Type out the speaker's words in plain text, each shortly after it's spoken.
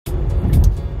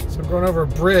So I'm going over a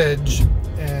bridge,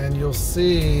 and you'll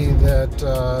see that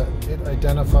it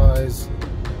identifies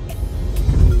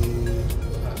the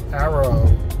arrow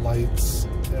lights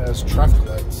as traffic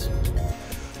lights.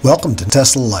 Welcome to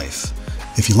Tesla Life.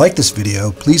 If you like this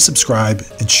video, please subscribe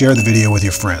and share the video with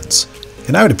your friends.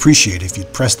 And I would appreciate it if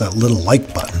you'd press that little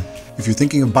like button. If you're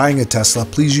thinking of buying a Tesla,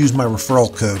 please use my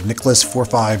referral code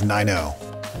Nicholas4590.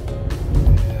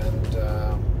 And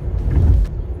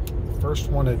the first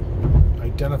one it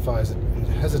identifies, it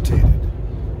hesitated.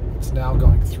 It's now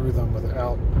going through them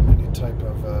without any type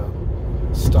of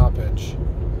stoppage.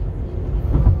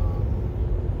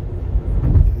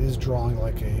 It is drawing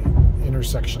like a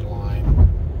intersection line,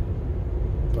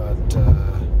 but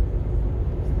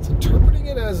it's interpreting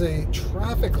it as a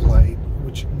traffic light,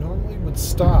 which normally would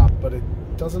stop, but it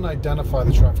doesn't identify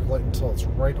the traffic light until it's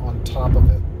right on top of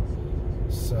it.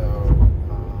 So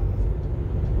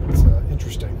it's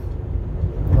interesting.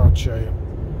 I'll show you.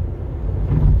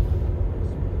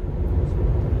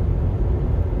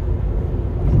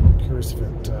 I'm curious if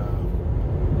it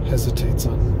hesitates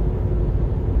on.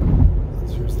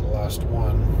 Here's the last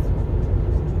one.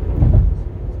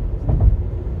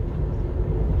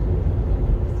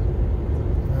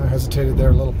 I hesitated there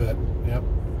a little bit. Yep.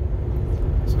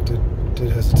 So it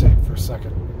did hesitate for a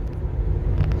second.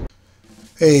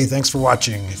 Hey, thanks for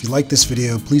watching. If you like this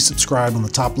video, please subscribe on the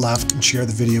top left and share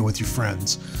the video with your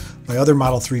friends. My other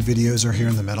Model 3 videos are here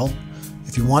in the middle.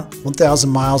 If you want 1,000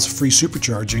 miles of free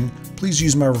supercharging, please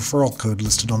use my referral code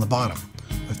listed on the bottom.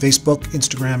 My Facebook,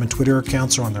 Instagram, and Twitter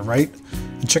accounts are on the right.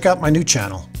 And check out my new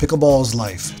channel, Pickleball is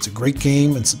Life. It's a great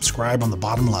game, and subscribe on the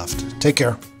bottom left. Take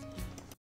care.